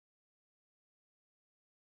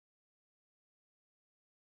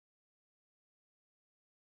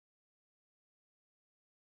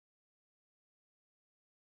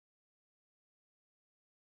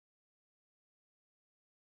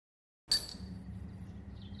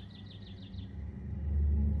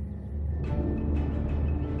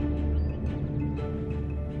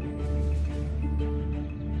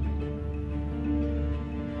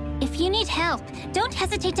need help, don't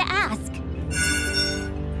hesitate to ask.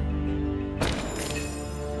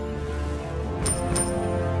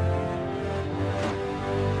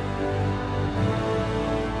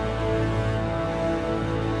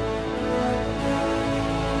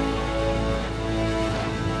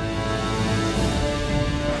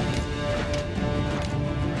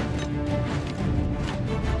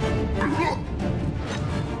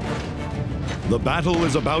 The battle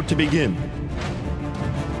is about to begin.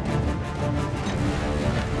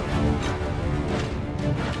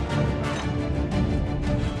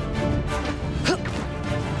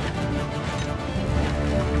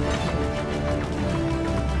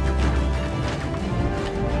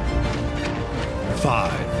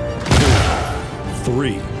 Five, four,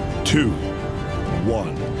 3, 2,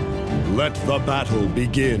 1. Let the battle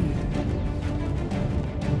begin.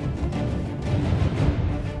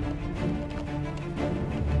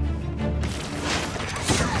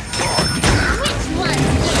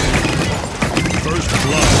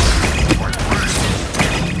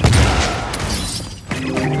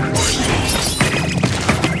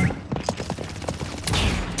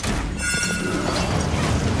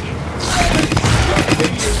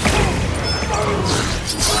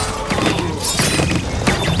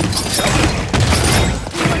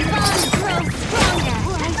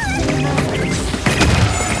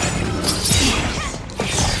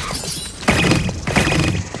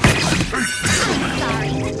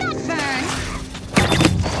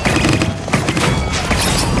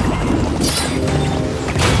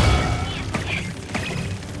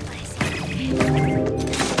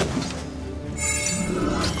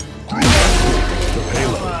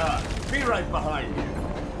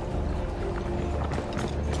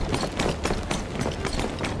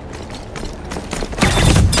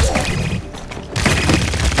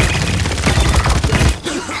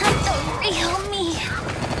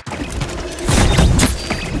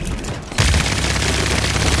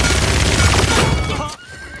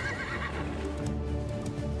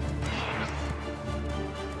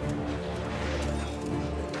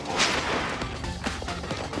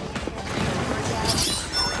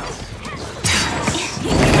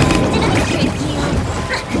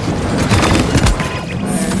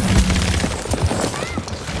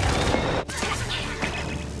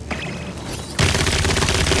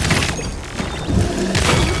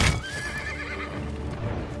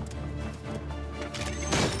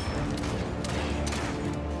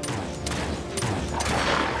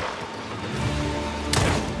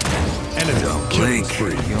 Blink,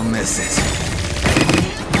 you'll miss it.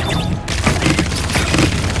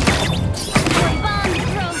 Your bond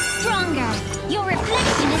grows stronger. Your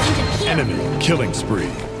reflection isn't appealing. Enemy killing spree.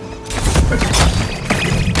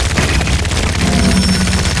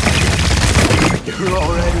 You're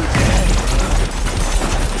already dead.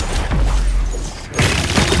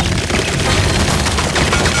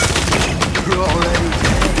 You're already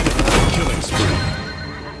dead. Killing spree.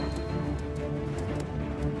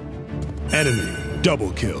 Enemy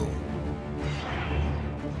double kill.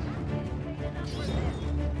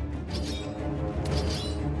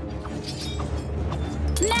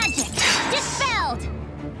 Magic dispelled.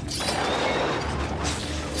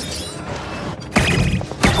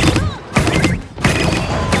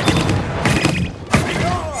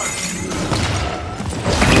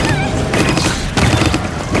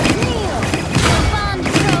 Your bond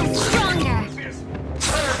grows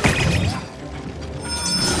stronger.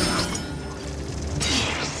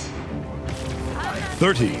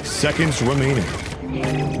 30 seconds remaining.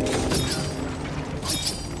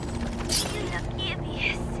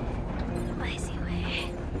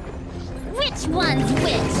 Which one's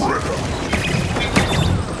which?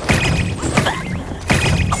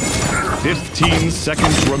 15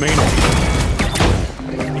 seconds remaining.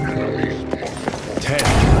 10.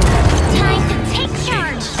 Time to take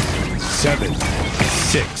charge. 7,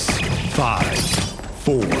 6, 5,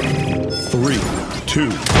 4, 3, 2,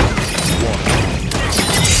 1.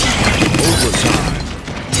 Overtime.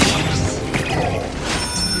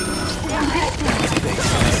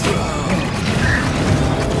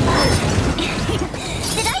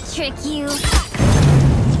 Did I trick you?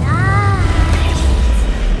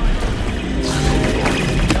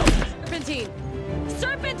 Serpentine!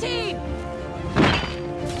 Serpentine!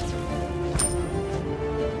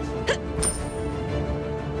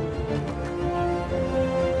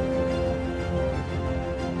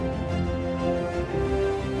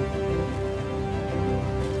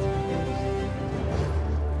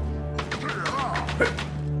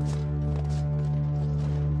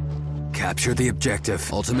 Capture the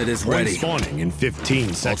objective. Ultimate is One ready. spawning in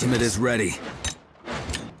 15 seconds. Ultimate is ready.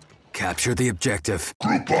 Capture the objective.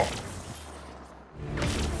 Group up.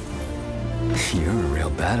 You're a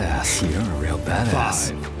real badass. You're a real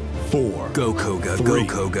badass. 5, 4, Go, Koga, 3,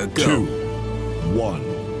 go, Koga, go. 2, 1.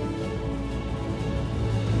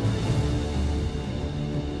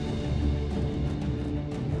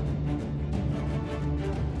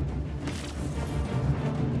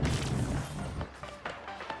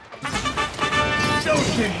 Don't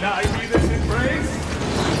deny me this embrace!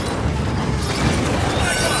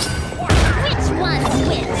 Which one's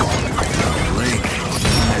which? Link,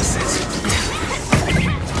 you miss it.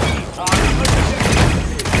 Our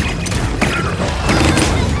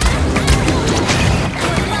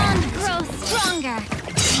bond grows stronger.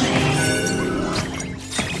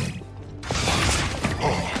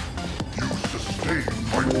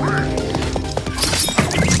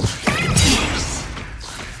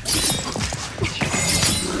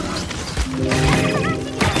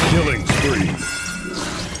 Killing spree.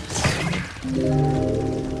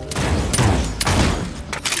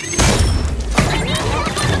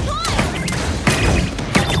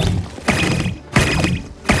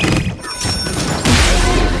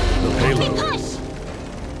 The payload. Push!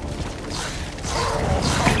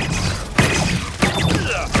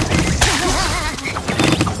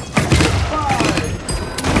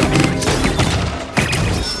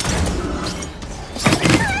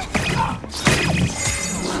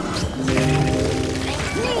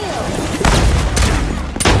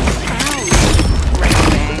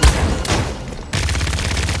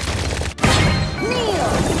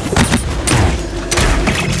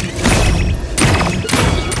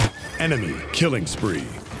 Enemy killing spree.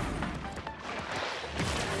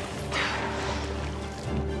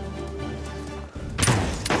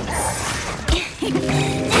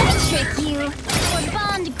 That'll trick you. Our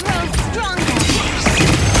bond grows stronger.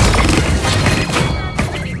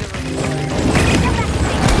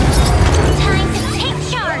 Time to take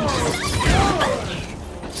charge.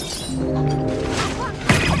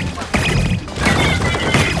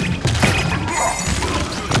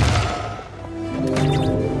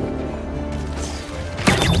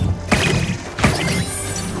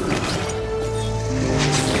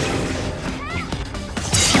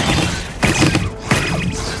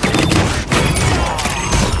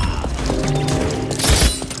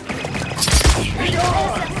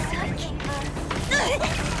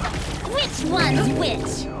 Which one's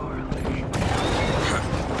which?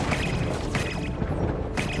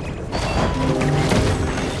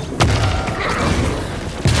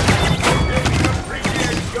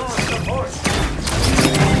 Appreciate your support!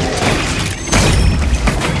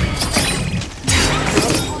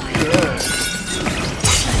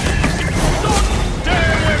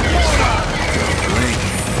 Link,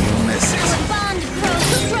 you miss it. Our bond grows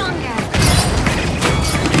stronger.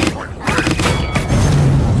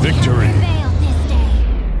 Victory. Failed this day.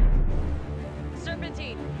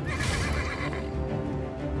 Serpentine.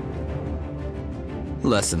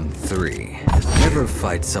 Lesson 3. Never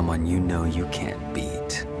fight someone you know you can't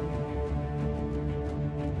beat.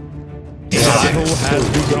 Battle has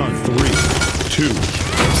begun. 3, 2,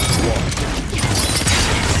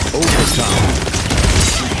 1. Overtime.